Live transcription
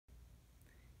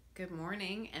Good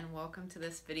morning and welcome to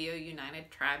this video United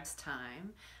Tribes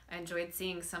Time. I enjoyed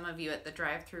seeing some of you at the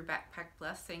drive-through backpack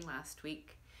blessing last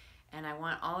week, and I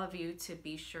want all of you to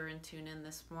be sure and tune in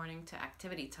this morning to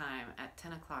activity time at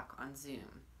 10 o'clock on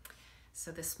Zoom. So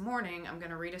this morning I'm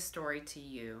going to read a story to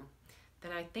you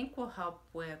that I think will help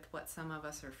with what some of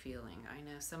us are feeling. I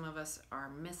know some of us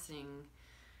are missing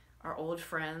our old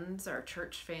friends, our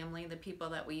church family, the people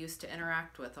that we used to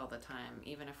interact with all the time,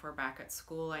 even if we're back at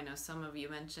school. I know some of you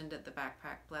mentioned at the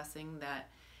backpack blessing that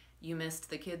you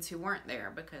missed the kids who weren't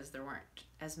there because there weren't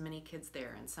as many kids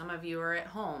there. And some of you are at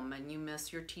home and you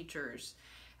miss your teachers.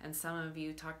 And some of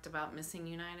you talked about missing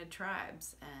United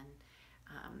Tribes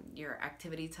and your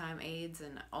activity time aides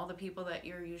and all the people that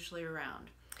you're usually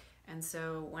around. And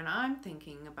so when I'm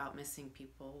thinking about missing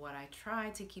people, what I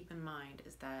try to keep in mind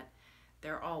is that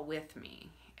they're all with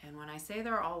me. And when I say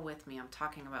they're all with me, I'm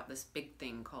talking about this big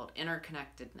thing called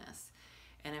interconnectedness.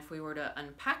 And if we were to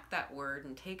unpack that word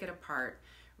and take it apart,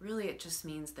 really it just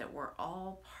means that we're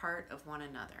all part of one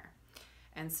another.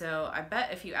 And so I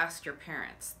bet if you asked your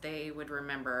parents, they would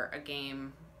remember a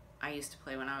game I used to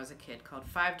play when I was a kid called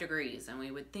 5 Degrees. And we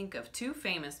would think of 2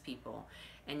 famous people,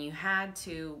 and you had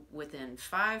to, within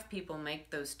 5 people,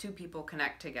 make those 2 people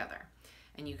connect together.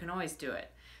 And you can always do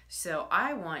it. So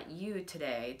I want you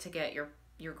today to get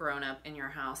your grown-up in your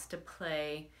house to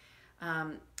play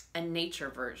a nature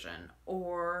version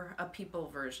or a people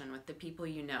version with the people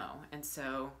you know. And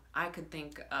so I could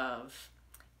think of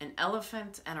an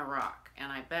elephant and a rock, and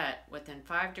I bet within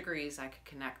 5 degrees I could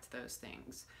connect those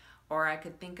things. Or I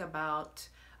could think about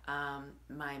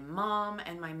my mom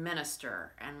and my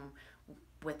minister, and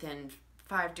within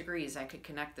 5 degrees I could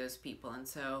connect those people. And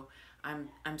so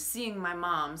I'm seeing my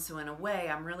mom, so in a way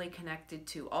I'm really connected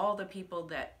to all the people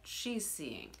that she's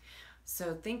seeing.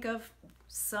 So think of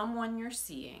someone you're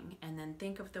seeing and then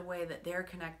think of the way that they're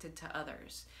connected to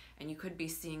others. And you could be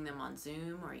seeing them on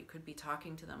Zoom, or you could be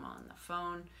talking to them on the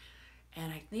phone.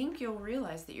 And I think you'll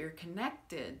realize that you're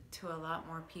connected to a lot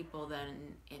more people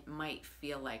than it might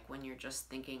feel like when you're just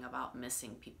thinking about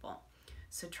missing people.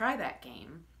 So try that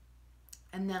game.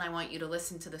 And then I want you to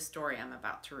listen to the story I'm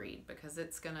about to read, because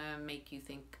it's going to make you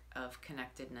think of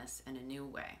connectedness in a new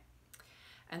way.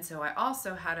 And so I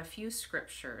also had a few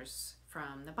scriptures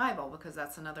from the Bible, because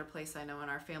that's another place I know in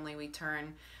our family we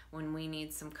turn when we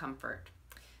need some comfort.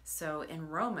 So in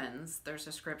Romans, there's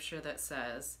a scripture that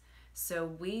says, "So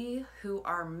we who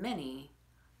are many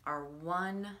are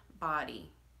one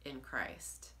body in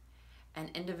Christ, and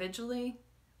individually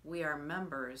we are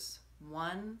members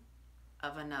one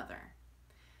of another."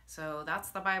 So that's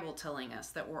the Bible telling us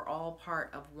that we're all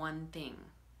part of one thing.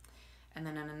 And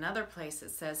then in another place it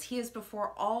says, "He is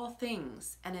before all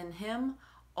things, and in him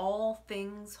all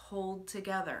things hold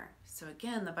together." So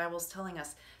again, the Bible's telling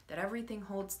us that everything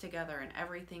holds together and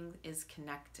everything is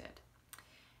connected.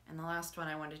 And the last one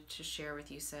I wanted to share with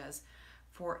you says,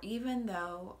 "For even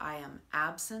though I am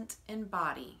absent in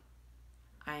body,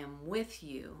 I am with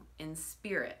you in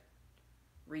spirit,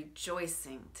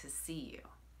 rejoicing to see you."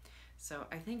 So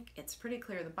I think it's pretty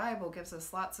clear the Bible gives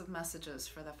us lots of messages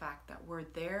for the fact that we're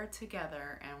there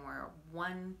together and we're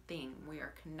one thing. We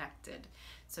are connected.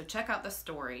 So check out the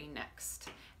story next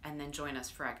and then join us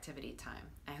for activity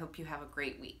time. I hope you have a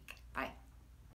great week. Bye.